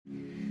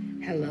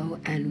Hello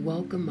and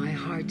welcome, my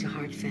Heart to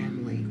Heart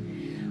family.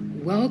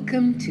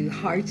 Welcome to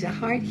Heart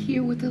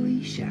here with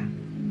Alicia.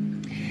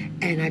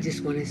 And I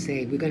just want to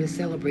say, we're going to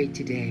celebrate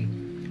today.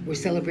 We're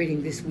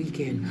celebrating this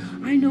weekend.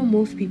 I know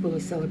most people are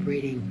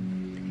celebrating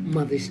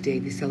Mother's Day.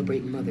 They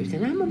celebrate mothers.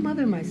 And I'm a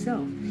mother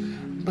myself.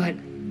 But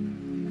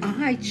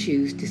I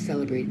choose to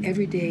celebrate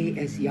every day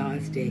as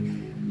Yah's Day.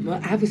 I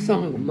have a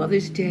song of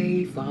Mother's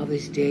Day,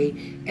 Father's Day.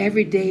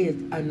 Every day is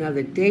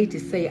another day to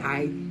say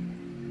I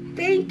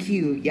thank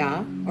you,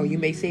 Yah, or you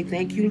may say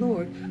thank you,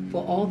 Lord,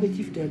 for all that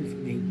you've done for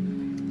me.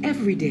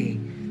 Every day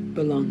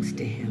belongs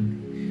to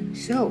Him.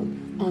 So,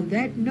 on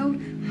that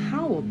note,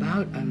 how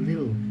about a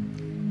little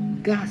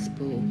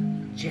gospel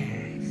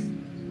jazz?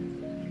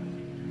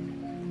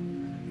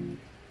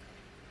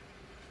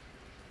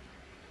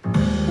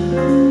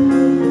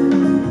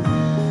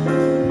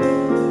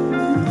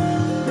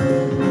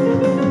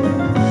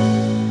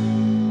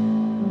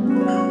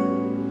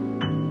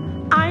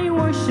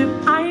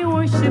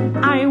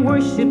 I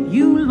worship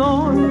you,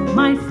 Lord,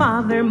 my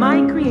Father,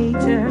 my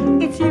Creator.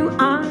 It's you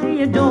I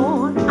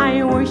adore.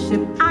 I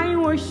worship,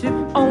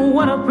 oh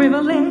what a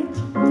privilege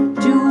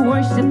to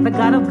worship the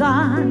God of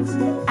gods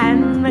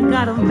and the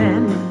God of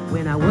men.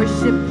 When I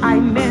worship,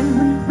 I'm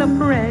in the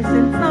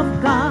presence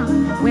of God.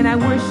 When I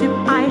worship,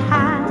 I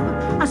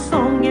have a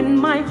song in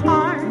my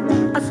heart,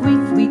 a sweet,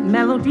 sweet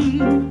melody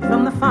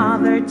from the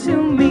Father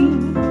to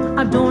me,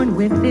 adorned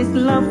with His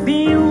love,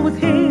 filled with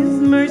His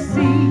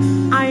mercy.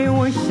 I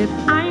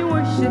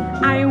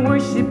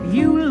worship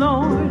you,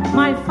 Lord,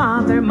 my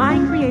Father, my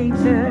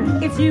Creator.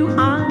 It's you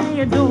I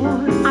adore.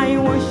 I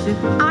worship,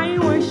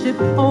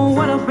 oh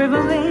what a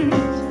privilege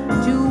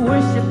to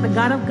worship the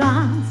God of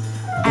gods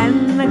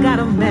and the God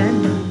of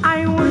men.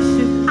 I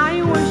worship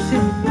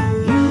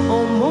you,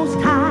 oh Most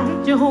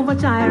High, Jehovah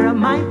Jireh,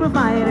 my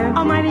provider,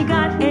 Almighty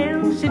God,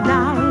 El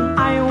Shaddai.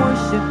 I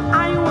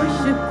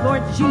worship,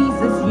 Lord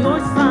Jesus, your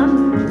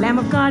Son, Lamb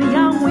of God,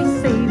 Yahweh,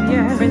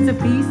 Savior, Prince of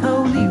Peace,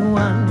 Holy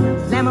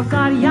One, Lamb of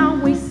God,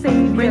 Yahweh,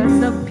 Savior,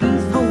 Prince of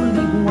Peace,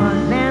 Holy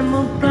One, Lamb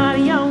of God,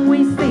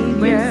 Yahweh, Savior,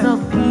 Prince of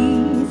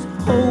Peace,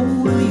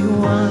 Holy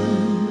One.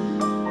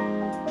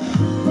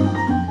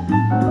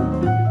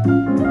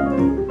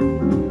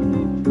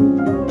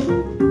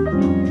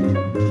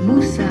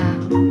 Musa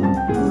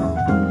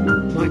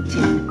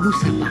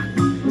Bach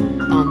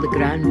on the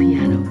grand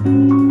piano.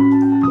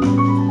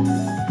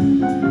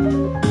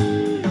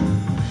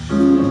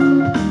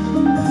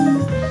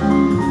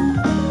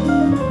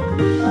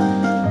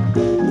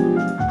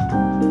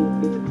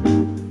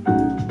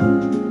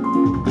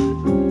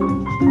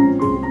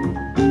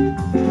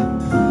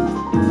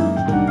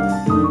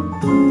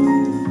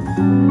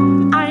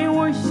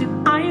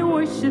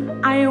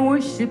 I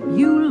worship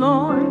you,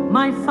 Lord,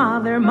 my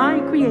Father, my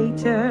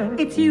Creator.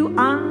 It's you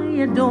I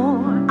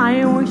adore.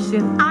 I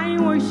worship,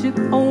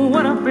 oh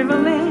what a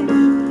privilege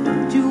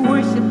to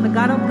worship the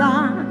God of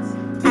gods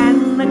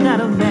and the God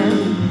of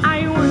men.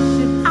 I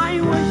worship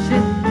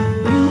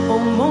you, oh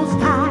Most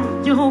High,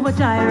 Jehovah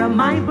Jireh,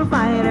 my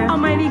provider,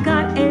 Almighty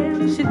God,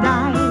 El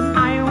Shaddai.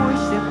 I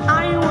worship,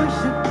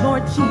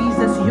 Lord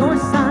Jesus, your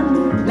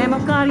Son, Lamb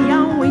of God,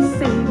 Yahweh,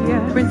 Savior,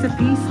 Prince of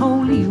Peace,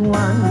 Holy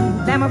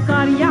One, Lamb of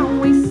God,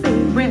 Yahweh,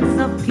 Savior, Prince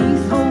of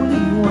Peace, Holy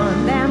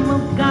One, Lamb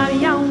of God,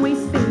 Yahweh,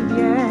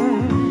 Savior,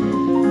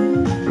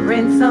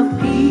 Prince of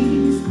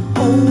Peace,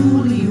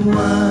 Holy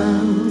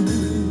One.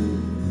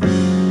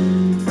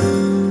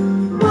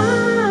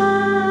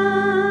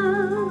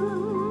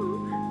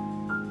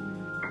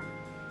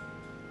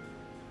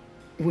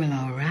 Well,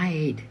 all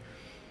right.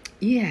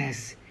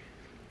 Yes.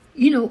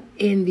 You know,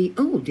 in the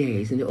old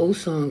days, in the old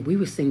song, we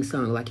would sing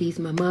songs like, He's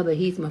my mother,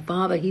 He's my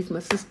father, He's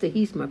my sister,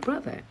 He's my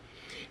brother.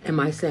 Am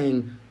I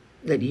saying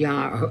that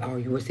Yah, or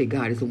you would say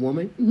God is a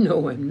woman?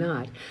 No, I'm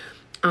not.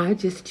 I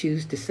just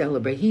choose to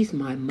celebrate. He's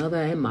my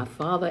mother and my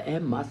father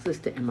and my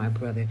sister and my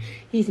brother.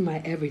 He's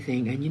my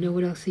everything. And you know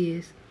what else He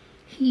is?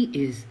 He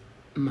is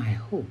my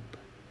hope.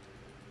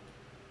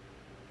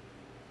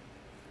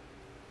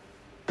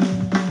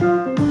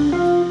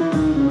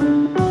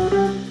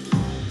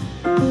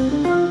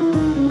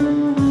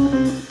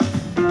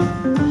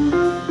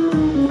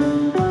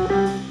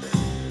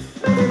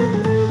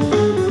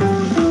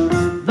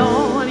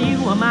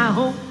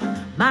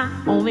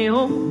 Only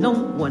hope, no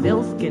one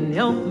else can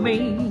help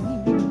me.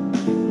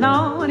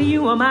 Lord,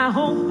 you are my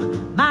hope,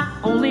 my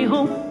only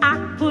hope. I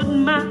put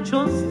my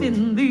trust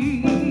in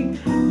Thee.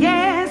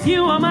 Yes,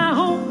 you are my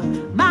hope,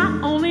 my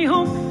only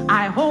hope.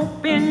 I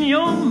hope in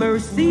your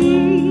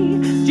mercy.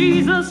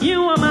 Jesus,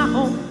 you are my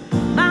hope,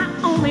 my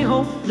only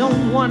hope. No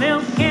one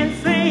else can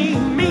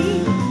save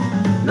me.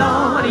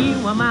 Lord,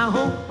 you are my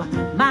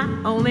hope, my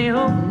only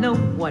hope. No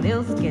one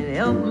else can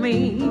help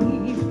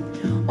me.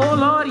 Oh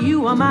Lord,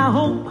 you are my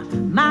hope,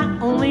 my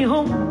only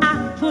hope.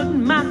 I put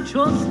my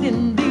trust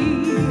in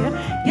Thee.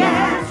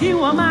 Yes,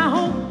 you are my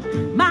hope,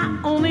 my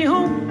only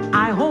hope.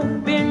 I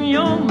hope in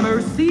your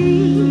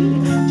mercy.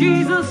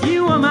 Jesus,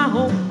 you are my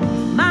hope,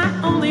 my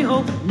only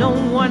hope. No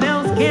one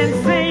else can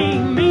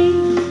save me.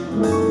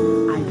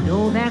 I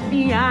know that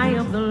the eye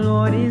of the Lord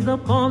Lord is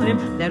upon them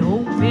that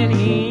hope in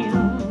him.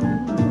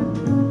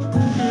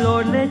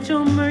 Lord, let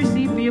your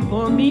mercy be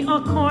upon me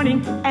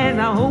according as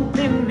I hope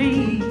in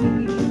thee.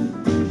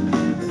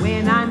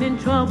 When I'm in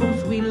trouble,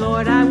 sweet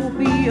Lord, I will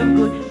be of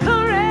good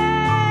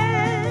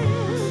courage.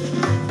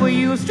 For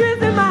you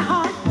strengthen my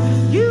heart,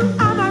 you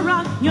are my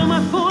rock, you're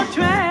my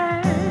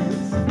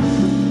fortress.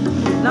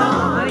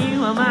 Lord,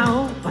 you are my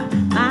hope,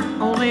 my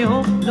only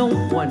hope, no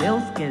one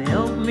else can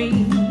help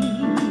me.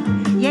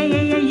 Yeah,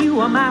 yeah, yeah, you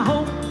are my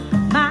hope,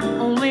 my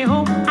only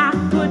hope, I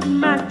put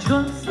my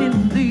trust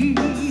in thee.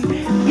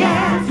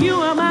 Yes, you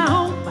are my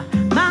hope,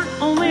 my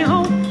only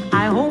hope,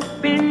 I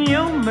hope in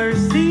your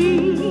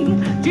mercy.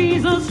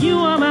 Jesus, you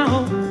are my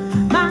hope,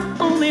 my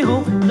only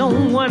hope, no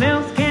one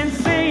else can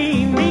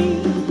save me.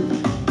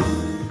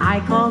 I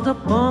called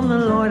upon the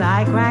Lord,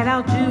 I cried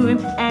out to him,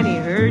 and he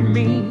heard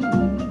me.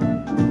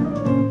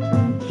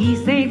 He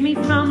saved me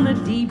from the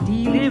deep,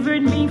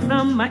 delivered me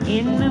from my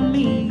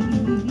enemies.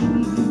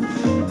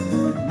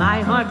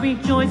 My heart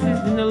rejoices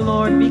in the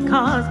Lord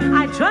because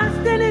I trust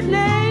in his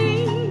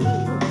name.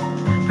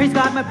 Praise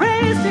God, my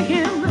praise to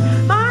him,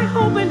 my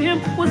hope in him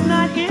was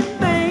not in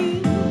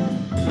vain.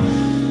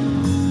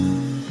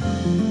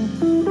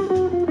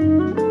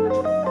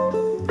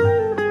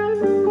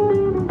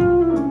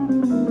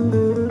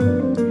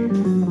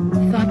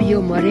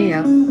 Fabio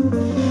Mareo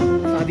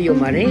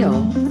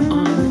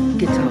on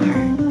guitar.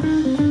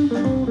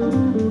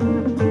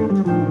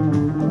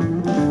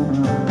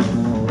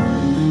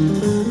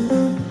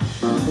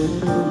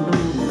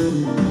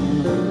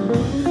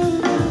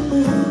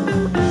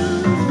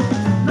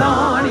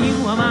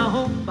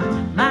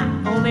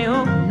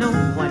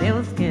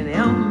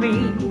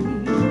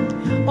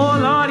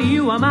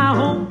 You are my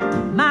hope,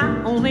 my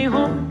only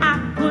hope, I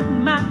put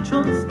my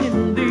trust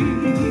in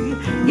thee.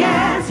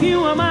 Yes,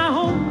 you are my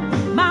hope,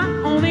 my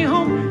only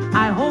hope,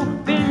 I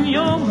hope in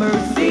your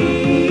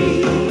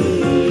mercy.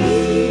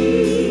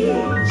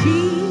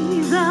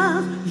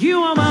 Jesus,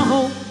 you are my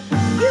hope,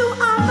 you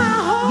are my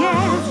hope.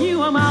 Yes,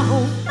 you are my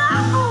hope,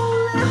 my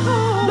only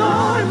hope.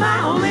 Lord, my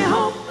only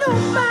hope,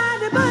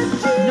 nobody but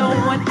Jesus. No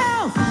one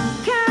else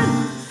can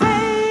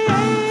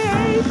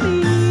save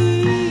me.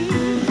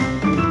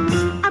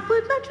 I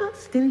put my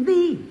trust in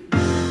thee.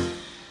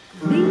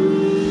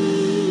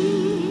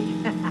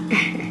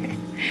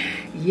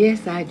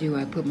 Yes, I do.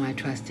 I put my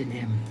trust in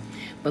him.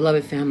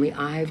 Beloved family,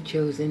 I've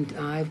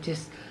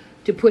just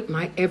to put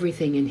my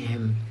everything in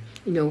him.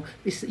 You know,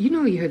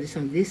 you heard the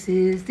song, this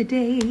is the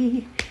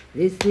day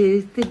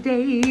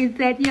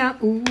that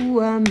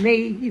Yahuwah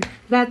made,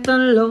 that the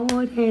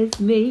Lord has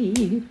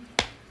made.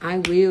 I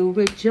will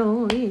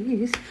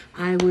rejoice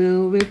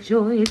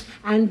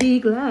and be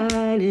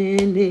glad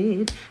in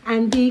it,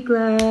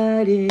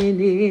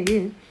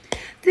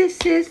 This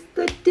is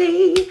the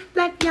day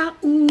that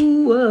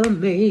Yahuwah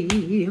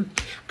made.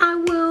 I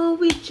will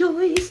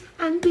rejoice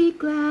and be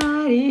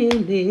glad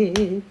in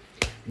it.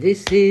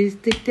 This is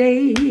the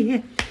day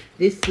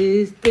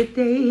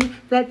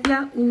that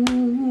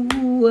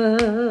Yahuwah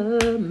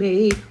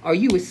made. Or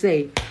you would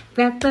say,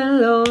 that the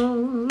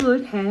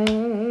Lord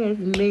has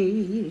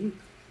made.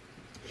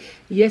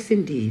 Yes,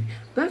 indeed.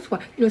 That's why,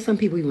 some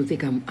people even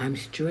think I'm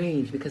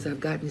strange because I've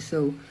gotten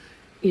so,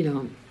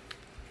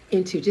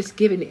 into just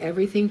giving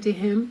everything to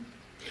him.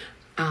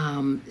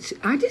 So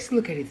I just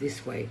look at it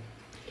this way.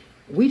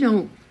 We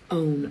don't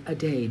own a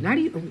day, not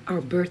even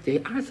our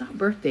birthday. It's our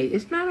birthday.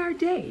 It's not our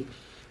day.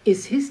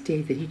 It's his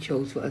day that he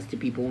chose for us to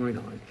be born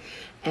on.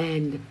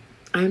 And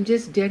I'm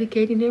just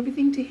dedicating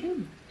everything to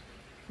him.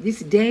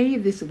 This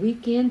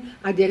weekend,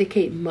 I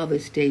dedicate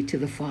Mother's Day to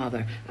the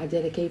Father. I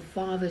dedicate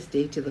Father's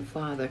Day to the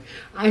Father.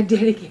 I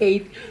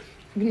dedicate,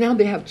 now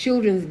they have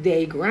Children's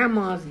Day,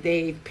 Grandma's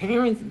Day,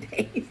 Parents'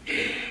 Day,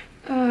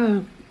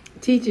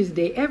 Teacher's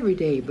Day, every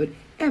day, but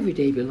every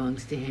day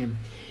belongs to him.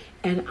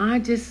 And I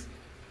just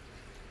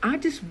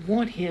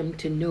want him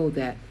to know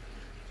that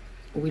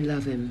we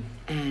love him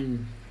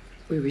and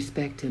we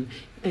respect him.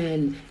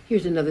 And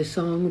here's another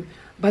song.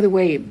 By the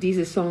way, these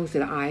are songs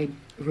that I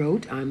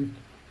wrote. I'm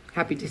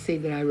happy to say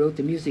that I wrote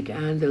the music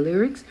and the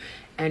lyrics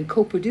and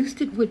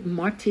co-produced it with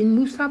Martin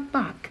Musa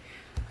Bach,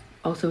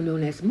 also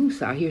known as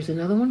Musa. Here's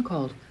another one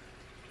called,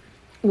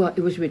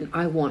 it was written,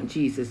 I Want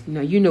Jesus.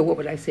 Now, what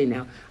would I say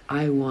now?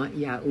 I want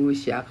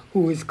Yahusha,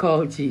 who is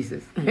called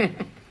Jesus.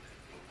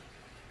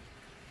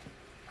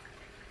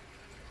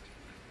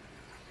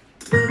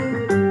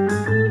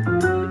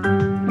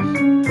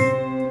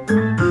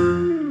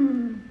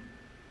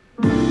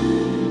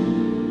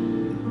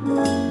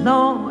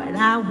 Lord,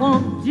 I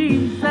want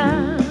Jesus.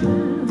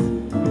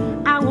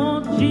 I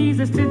want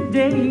Jesus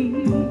today.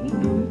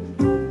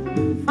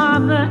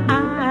 Father,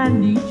 I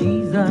need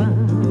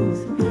Jesus.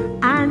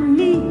 I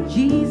need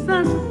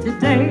Jesus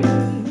today.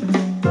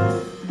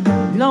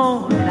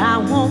 Lord, I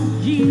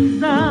want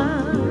Jesus.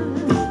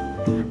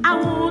 I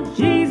want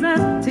Jesus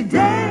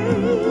today.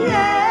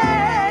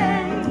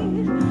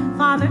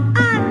 Father,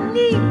 I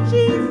need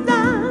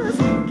Jesus.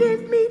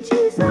 Give me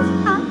Jesus,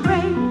 I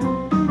pray.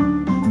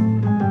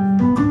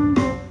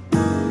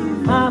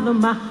 Father,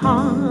 my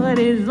heart heart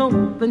is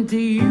open to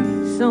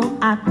you, so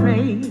I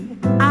pray,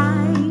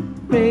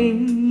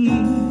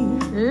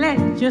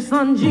 let your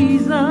son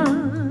Jesus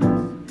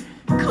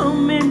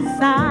come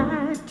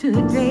inside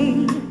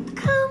today.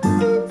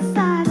 Come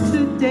inside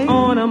today.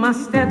 Order my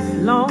steps,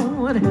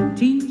 Lord,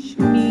 teach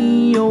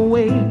me your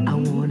way. I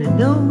want to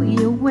know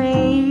your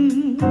way.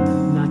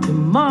 Not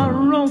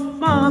tomorrow,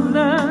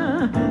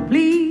 Father,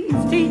 please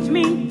teach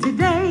me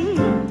today.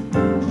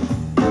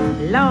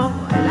 Lord,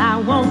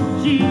 I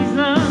want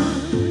Jesus.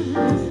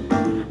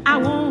 I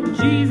want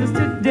Jesus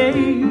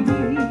today.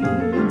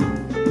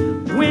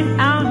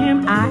 Without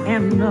him, I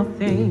am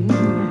nothing.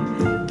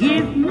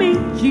 Give me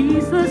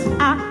Jesus,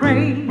 I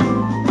pray.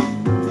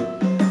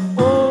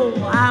 Oh,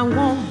 I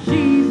want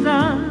Jesus.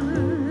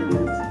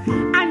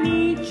 I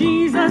need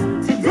Jesus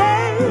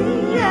today.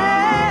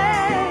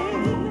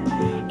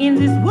 In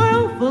this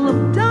world full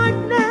of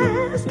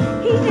darkness,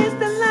 he is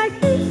the light,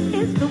 he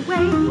is the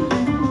way.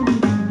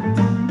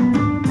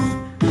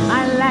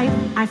 My life,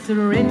 I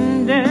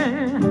surrender.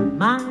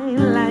 My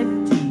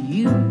life to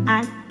you,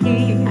 I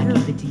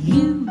give it to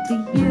you,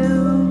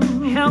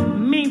 Help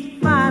me,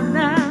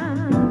 Father,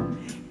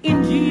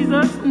 in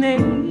Jesus'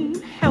 name.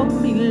 Help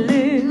me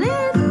live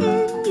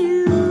in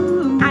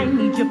you. I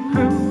need your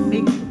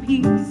perfect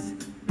peace.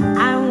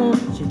 I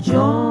want your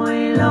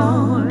joy,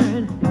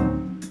 Lord.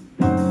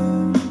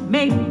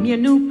 Make me a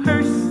new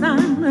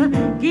person.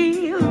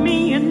 Give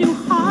me a new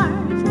heart.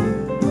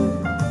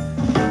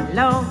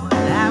 Lord,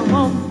 I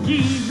want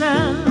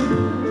Jesus.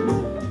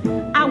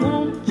 I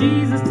want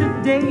Jesus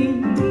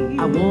today.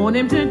 I want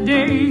him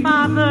today.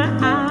 Father,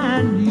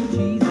 I need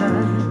Jesus.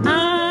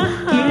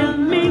 Give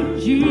me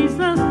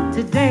Jesus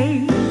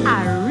today.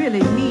 I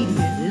really need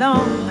it,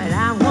 Lord.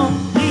 I want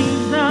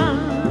Jesus.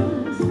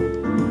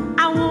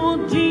 I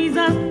want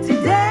Jesus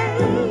today.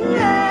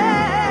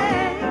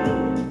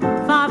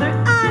 Father,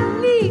 I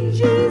need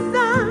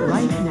Jesus.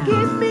 Right now.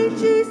 Give me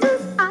Jesus,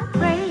 I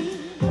pray.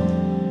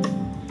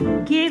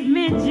 Give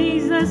me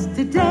Jesus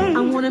today.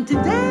 I want him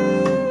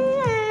today.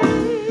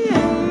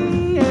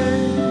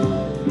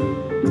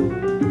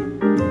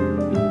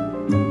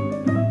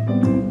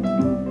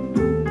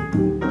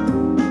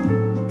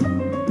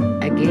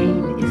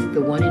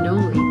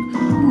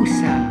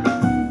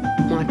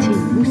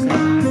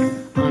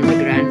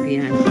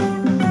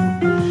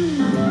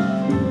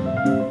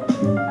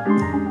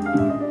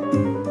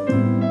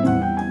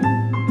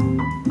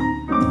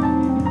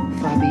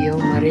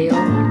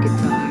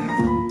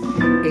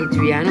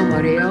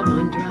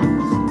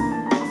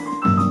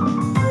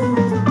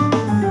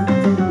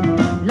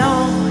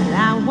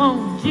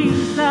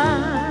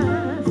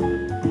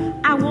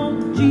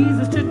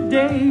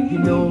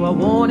 I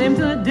want him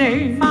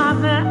today.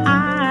 Father,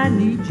 I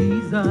need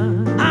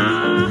Jesus.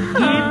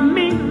 Give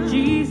me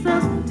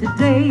Jesus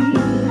today.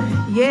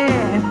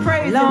 Yeah,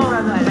 praise Lord,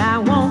 brother. I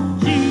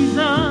want Jesus.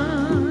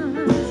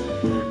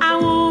 I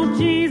want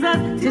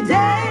Jesus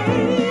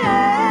today.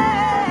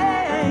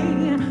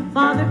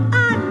 Father,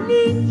 I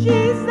need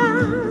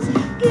Jesus.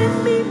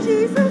 Give me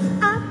Jesus,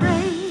 I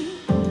pray.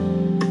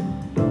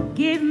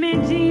 Give me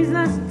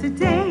Jesus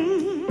today.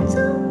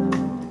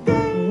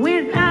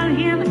 Without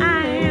him,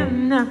 I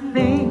am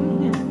nothing.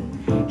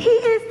 He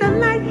is the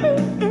light, he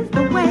is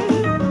the way.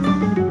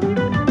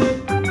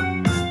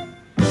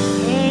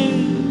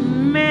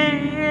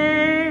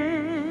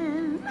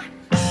 Amen.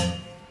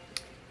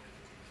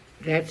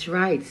 That's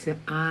right. So,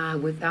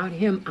 without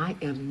him, I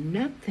am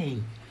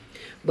nothing.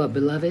 But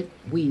beloved,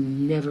 we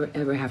never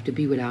ever have to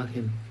be without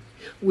him.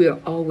 We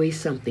are always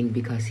something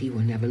because he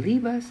will never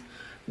leave us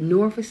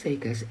nor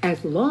forsake us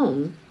as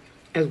long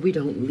as we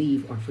don't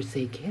leave or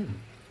forsake him.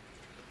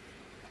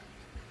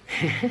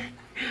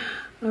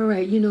 All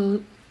right,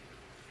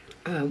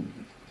 I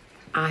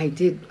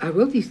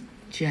wrote these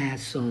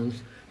jazz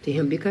songs to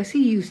him because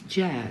he used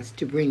jazz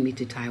to bring me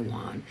to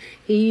Taiwan.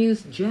 He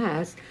used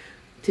jazz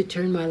to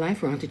turn my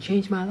life around, to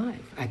change my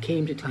life. I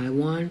came to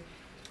Taiwan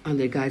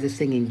under the guise of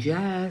singing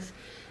jazz,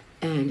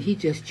 and he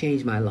just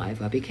changed my life.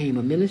 I became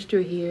a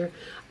minister here.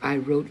 I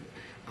wrote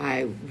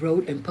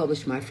and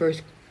published my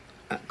first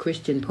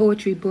Christian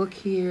poetry book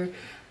here.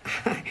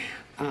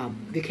 I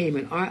became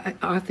an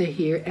author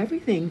here.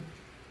 Everything.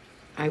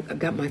 I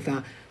got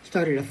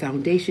started a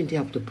foundation to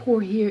help the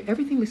poor here.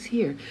 Everything was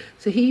here.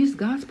 So he used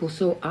gospel.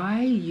 So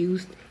I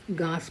used he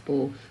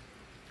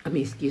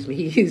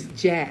used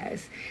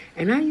jazz.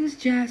 And I used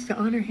jazz to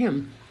honor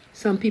him.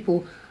 Some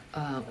people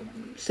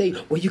say,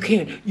 well, you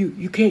can't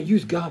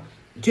use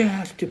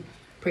jazz to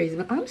praise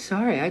him. I'm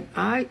sorry.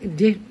 I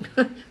did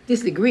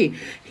disagree.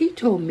 He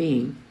told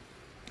me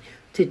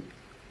to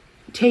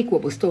take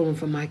what was stolen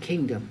from my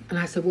kingdom. And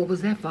I said, what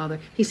was that, Father?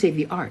 He said,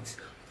 the arts.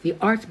 The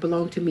arts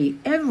belong to me.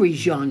 Every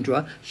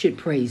genre should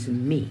praise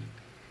me.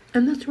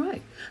 And that's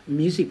right.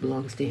 Music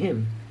belongs to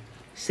him.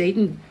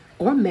 Satan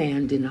or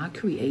man did not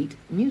create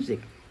music.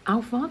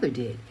 Our Father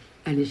did.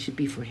 And it should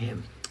be for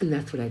him. And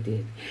that's what I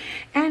did.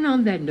 And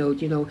on that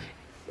note,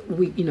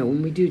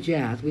 when we do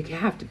jazz, we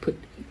have to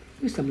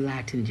do some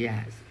Latin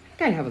jazz.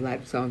 Gotta have a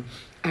Latin song.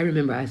 I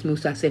remember I asked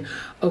Musa, I said,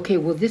 okay,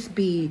 will this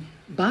be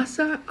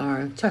Basa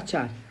or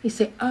cha-cha? He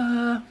said,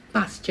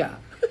 Bascha.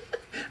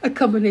 A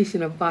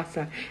combination of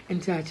basa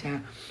and cha-cha.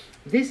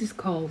 This is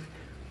called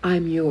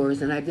I'm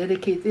Yours, and I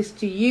dedicate this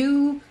to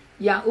you,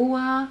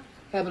 Yahuwah,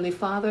 Heavenly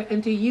Father,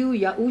 and to you,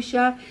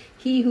 Yahusha,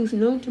 he who's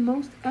known to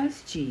most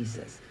as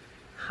Jesus.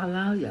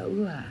 Halal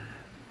Yahuwah.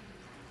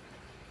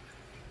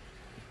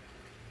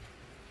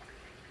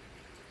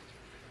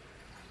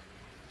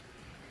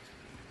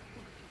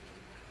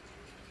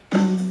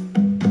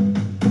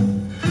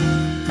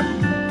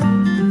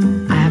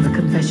 I have a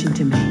confession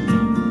to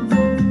make.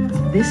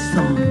 This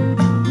song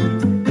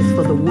is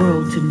for the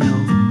world to know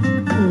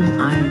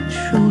whom I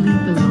truly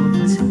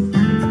belong to.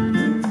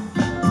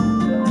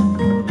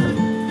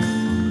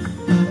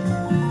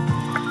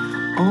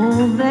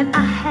 All that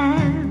I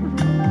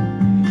have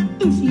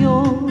is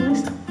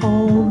yours.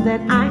 All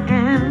that I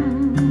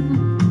am,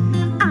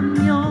 I'm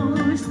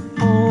yours.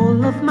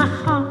 All of my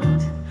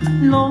heart,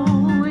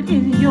 Lord,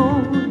 is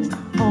yours.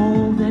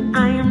 All that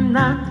I am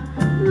not,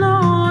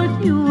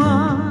 Lord, you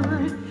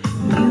are.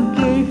 You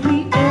gave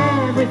me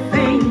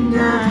everything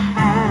I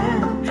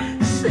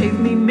have. Saved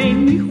me, made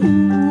me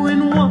who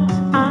and what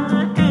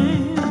I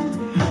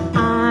am.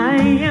 I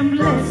am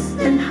blessed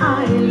and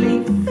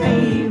highly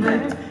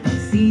favored,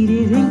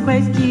 seated in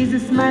Christ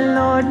Jesus, my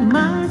Lord,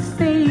 my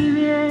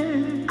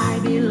Savior. I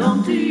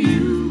belong to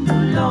you,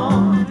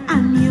 Lord.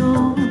 I'm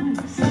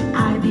yours.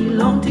 I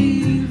belong to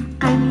you.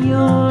 I'm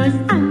yours.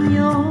 I'm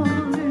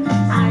yours.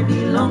 I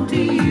belong to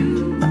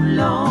you,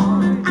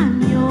 Lord.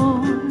 I'm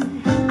yours.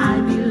 I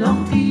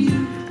belong to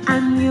you.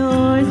 I'm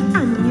yours.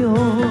 I'm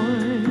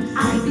yours.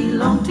 I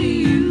belong to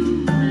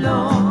you,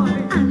 Lord.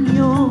 I'm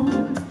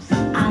yours.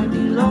 I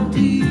belong to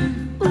you.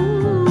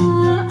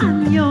 Ooh,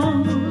 I'm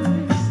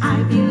yours.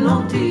 I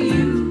belong to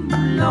you,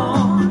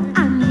 Lord.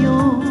 I'm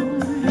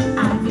yours.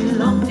 I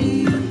belong to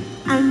you.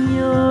 I'm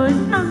yours.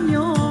 I'm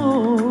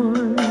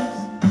yours.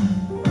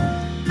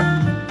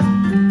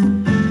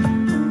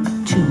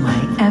 To my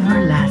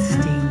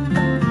everlasting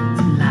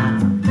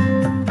love.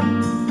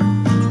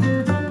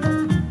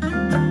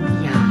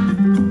 Yeah.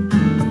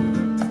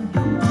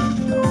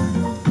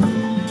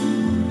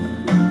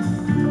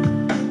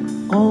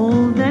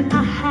 All that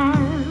I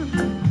have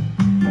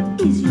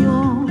is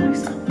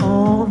yours.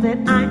 All that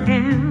I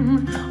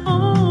am,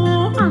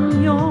 oh,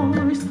 I'm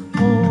yours.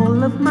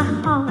 All of my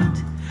heart,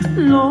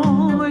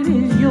 Lord,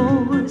 is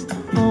yours.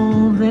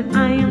 All that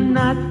I am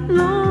not,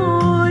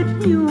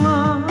 Lord, you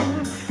are.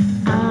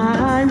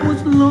 I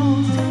was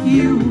lost,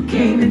 you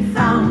came and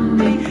found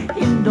me.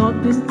 In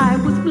darkness I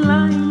was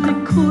blind, I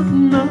could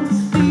not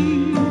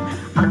see.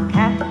 A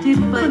captive,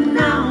 but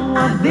now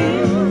I've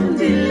been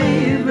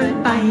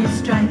delivered by your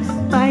stripes,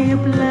 by your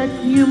blood,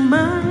 you're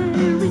my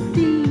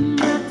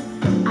redeemer.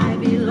 I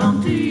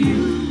belong to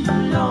you,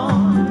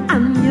 Lord.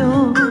 I'm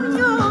yours. I'm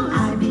yours.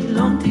 I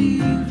belong to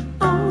you.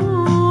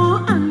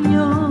 Oh, I'm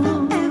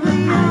yours.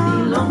 I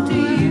belong to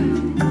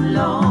you,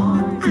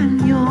 Lord.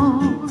 I'm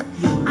yours.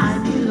 I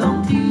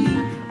belong to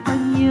you.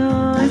 I'm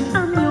yours.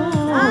 I'm yours.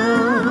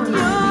 I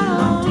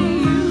belong to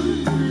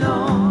you,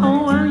 Lord.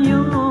 Oh, I'm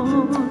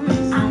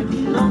yours. I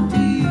belong to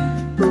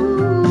you.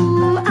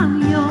 Ooh,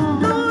 I'm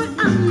yours. Lord,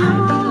 I'm yours.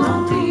 I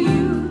belong to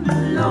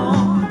you,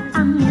 Lord.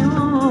 I'm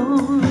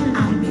yours.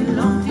 I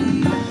belong to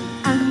you.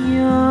 I'm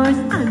yours.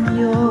 I'm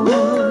yours.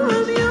 Ooh,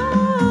 I'm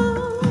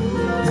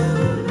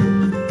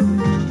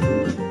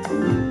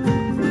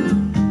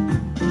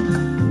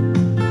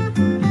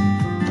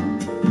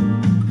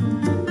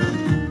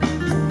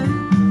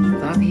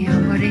Fabio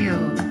Moreo.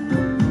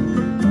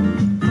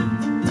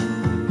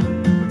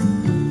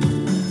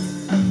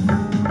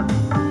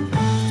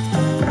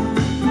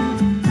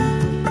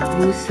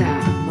 Musa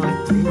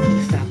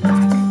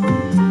Musapak.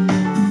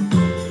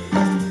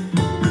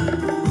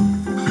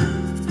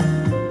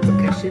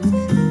 Percussions,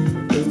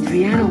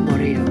 Adriano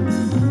Moreo.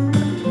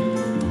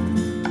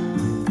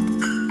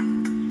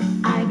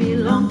 I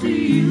belong to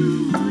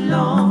you,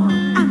 Lord.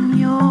 I'm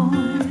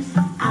yours.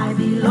 I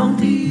belong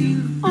to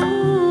you.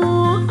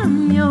 Oh,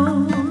 I'm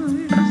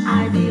yours.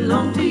 I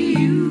belong to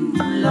you,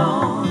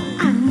 Lord.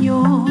 I'm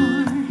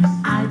yours.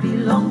 I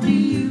belong to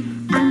you.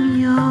 I'm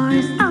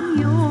yours. I'm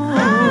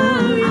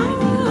yours. I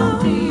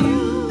belong to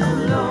you,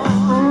 Lord.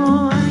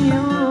 Oh, I'm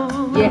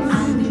yours. Yes.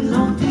 I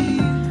belong to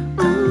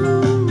you.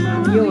 Ooh,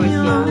 I'm yours,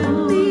 y'all.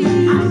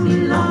 I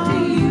belong to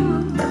you,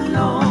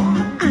 Lord.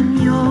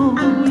 I'm yours.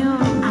 I'm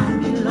yours. I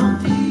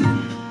belong to you.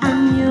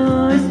 I'm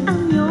yours.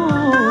 I'm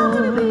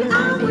yours.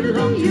 I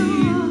belong to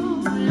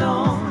you,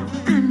 Lord.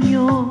 I'm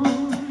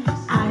yours.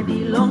 I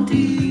belong to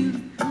you.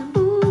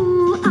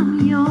 Ooh,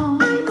 I'm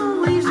yours. I'm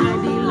always yours.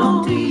 I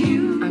belong to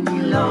you, I'm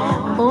yours.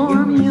 Lord. Oh,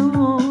 I'm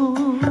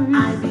yours.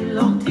 I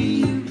belong to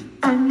you.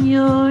 I'm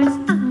yours.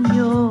 I'm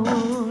yours.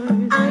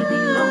 I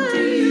belong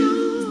to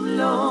you,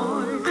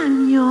 Lord.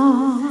 I'm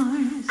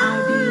yours.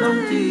 I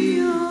belong to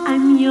you.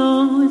 I'm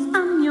yours.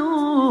 I'm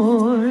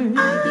yours.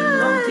 I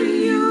belong to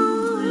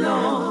you,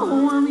 Lord.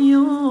 Oh, I'm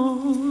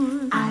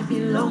yours. I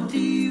belong to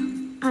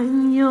you.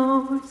 I'm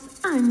yours.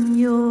 I'm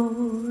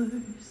yours.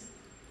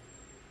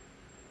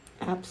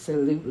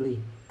 Absolutely.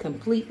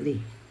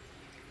 Completely.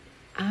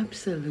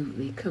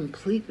 absolutely,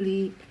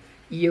 completely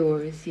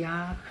yours,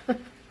 Yah.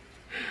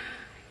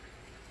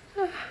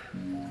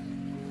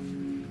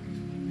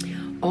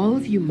 All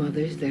of you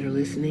mothers that are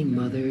listening,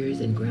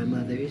 mothers and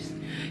grandmothers,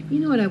 you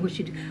know what I wish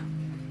you'd...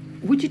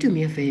 Would you do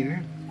me a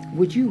favor?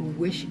 Would you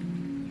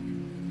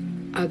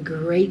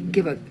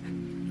give a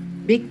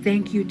big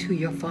thank you to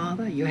your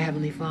Father, your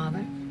Heavenly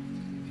Father,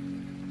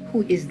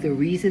 who is the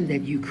reason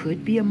that you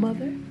could be a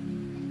mother?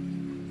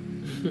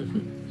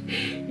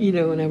 You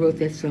know, when I wrote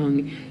that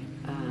song,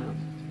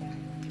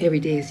 Every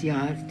Day is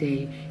Yah's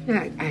Day,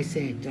 I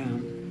said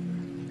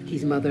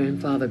He's mother and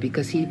father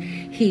because he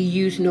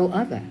used no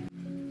other.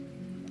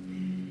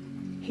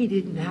 He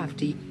didn't have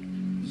to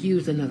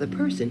use another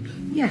person.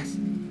 Yes,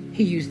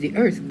 he used the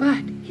earth,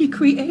 but he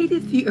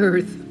created the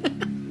earth.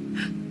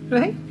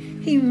 Right?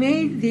 He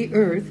made the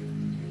earth,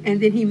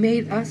 and then he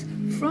made us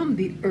from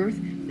the earth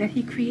that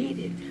he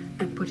created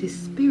and put his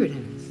spirit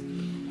in us.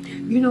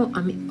 You know,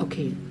 I mean,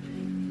 okay,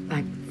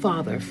 like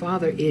Father.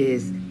 Father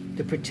is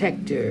the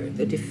protector,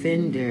 the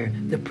defender,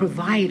 the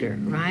provider,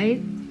 right?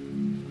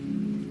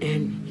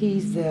 And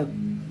he's the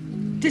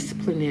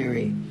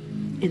disciplinary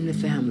in the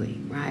family,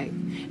 right?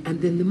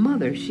 And then the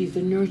mother, she's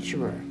the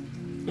nurturer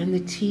and the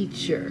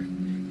teacher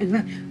and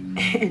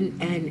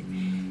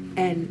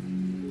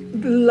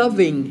the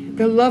loving,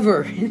 the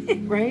lover,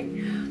 right?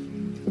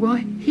 Well,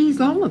 he's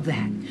all of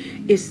that.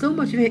 It's so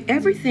much of it.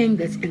 Everything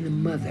that's in the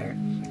mother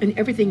and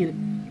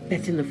everything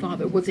that's in the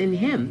father was in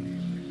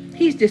him.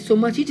 He's just so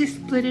much, he just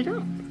split it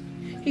up.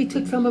 He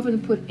took some of it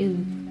and put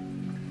in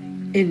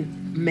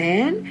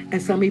man,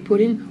 and some he put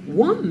in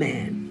one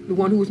man, the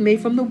one who was made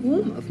from the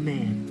womb of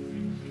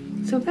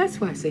man. So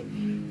that's why I say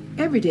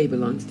every day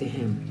belongs to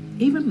him,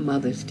 even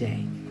Mother's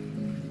Day.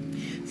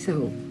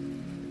 So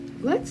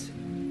let's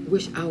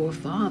wish our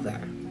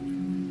Father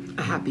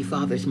a happy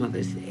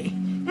Mother's Day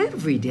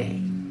every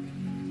day.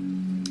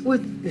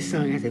 With the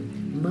song I said,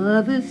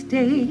 Mother's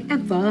Day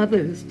and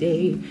Father's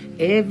Day,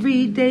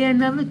 every day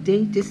another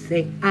day to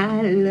say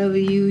I love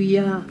you,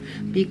 Yah,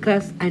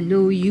 because I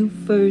know you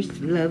first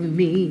love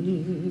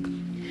me.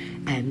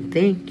 And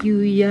thank you,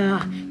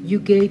 Yah, you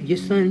gave your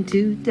son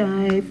to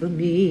die for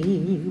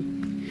me.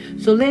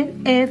 So let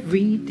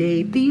every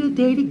day be a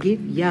day to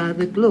give Yah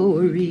the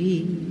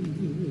glory.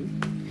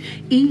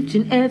 Each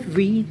and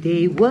every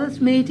day was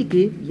made to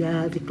give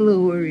Yah the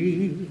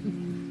glory.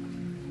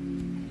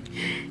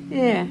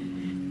 Yeah.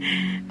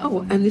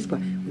 Oh, and this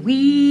part.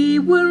 We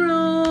were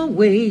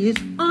always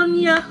on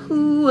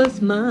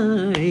Yahuwah's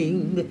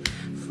mind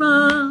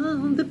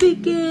from the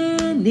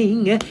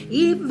beginning,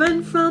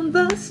 even from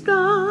the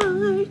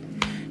start.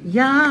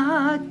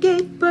 Yah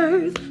gave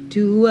birth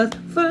to us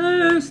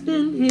first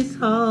in his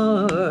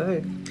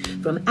heart.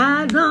 From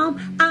Adam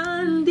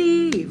and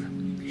Eve,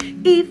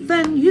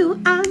 even you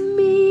and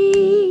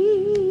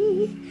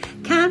me.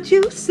 Can't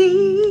you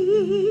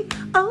see?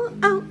 Oh,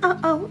 oh, oh,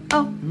 oh,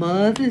 oh.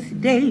 Mother's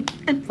Day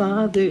and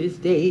Father's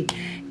Day.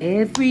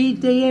 Every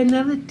day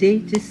another day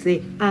to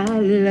say I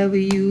love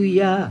you,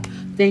 Yah.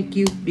 Thank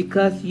you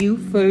because you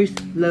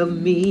first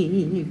loved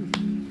me.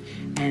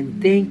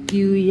 And thank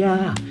you,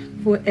 Yah,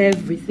 for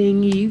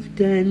everything you've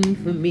done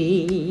for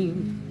me.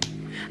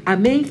 I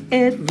make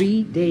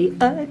every day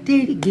a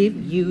day to give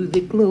you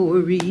the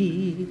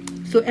glory.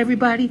 So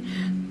everybody,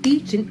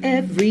 each and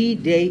every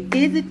day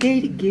is a day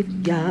to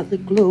give Yah the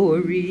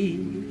glory.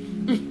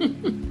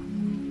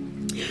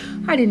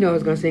 I didn't know I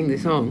was going to sing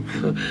this song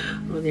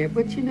on there,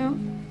 but you know,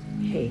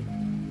 hey,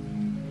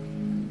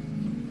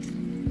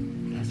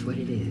 that's what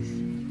it is.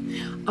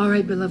 All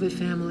right, beloved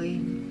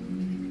family,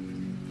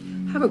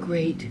 have a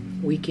great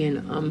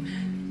weekend.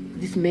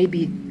 This may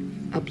be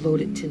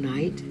uploaded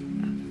tonight.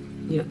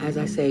 You know, as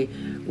I say,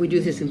 we do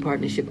this in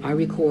partnership. I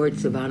record,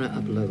 Savannah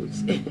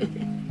uploads.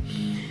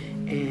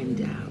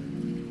 And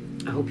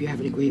I hope you're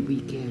having a great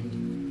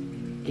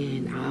weekend.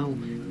 And I'll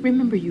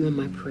remember you in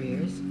my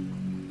prayers.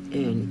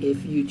 And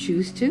if you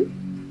choose to,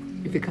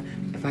 if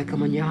I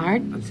come on your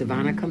heart, or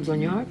Savannah comes on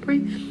your heart, pray.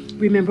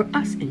 Remember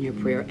us in your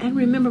prayer. And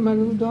remember my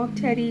little dog,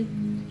 Teddy,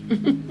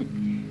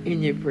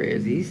 in your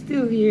prayers. He's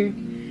still here.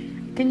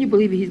 Can you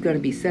believe it? He's going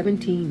to be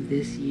 17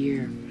 this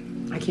year.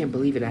 I can't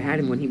believe it. I had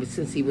him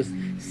since he was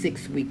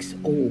 6 weeks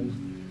old.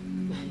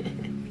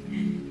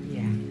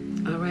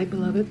 Yeah. All right,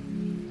 beloved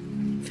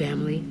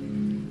family,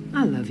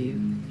 I love you.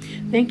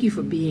 Thank you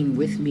for being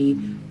with me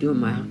during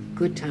my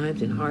good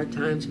times and hard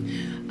times,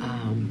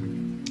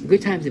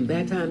 good times and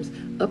bad times,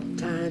 up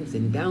times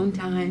and down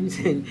times,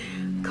 and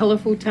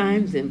colorful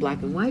times and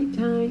black and white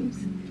times.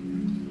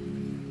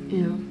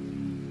 You know,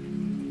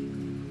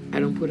 I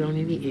don't put on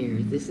any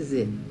airs. This is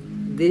it.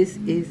 This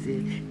is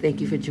it.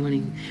 Thank you for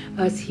joining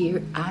us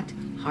here at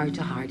Heart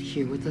to Heart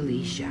here with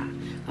Alicia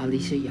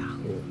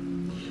Yahoo.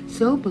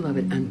 So,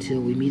 beloved, until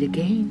we meet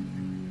again,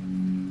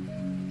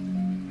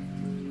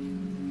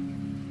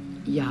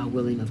 Yah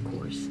willing, of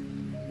course,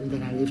 and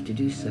that I live to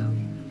do so,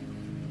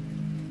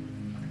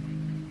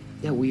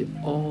 that we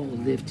all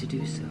live to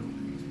do so.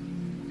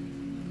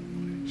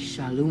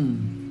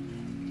 Shalom.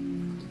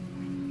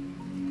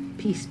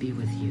 Peace be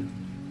with you.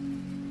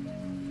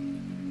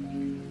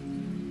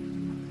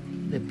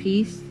 the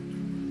peace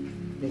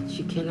that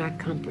you cannot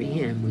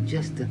comprehend with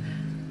just the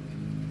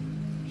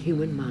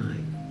human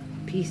mind.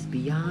 Peace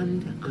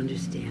beyond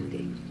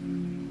understanding.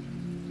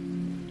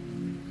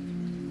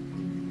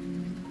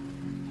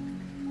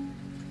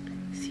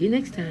 See you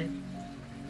next time.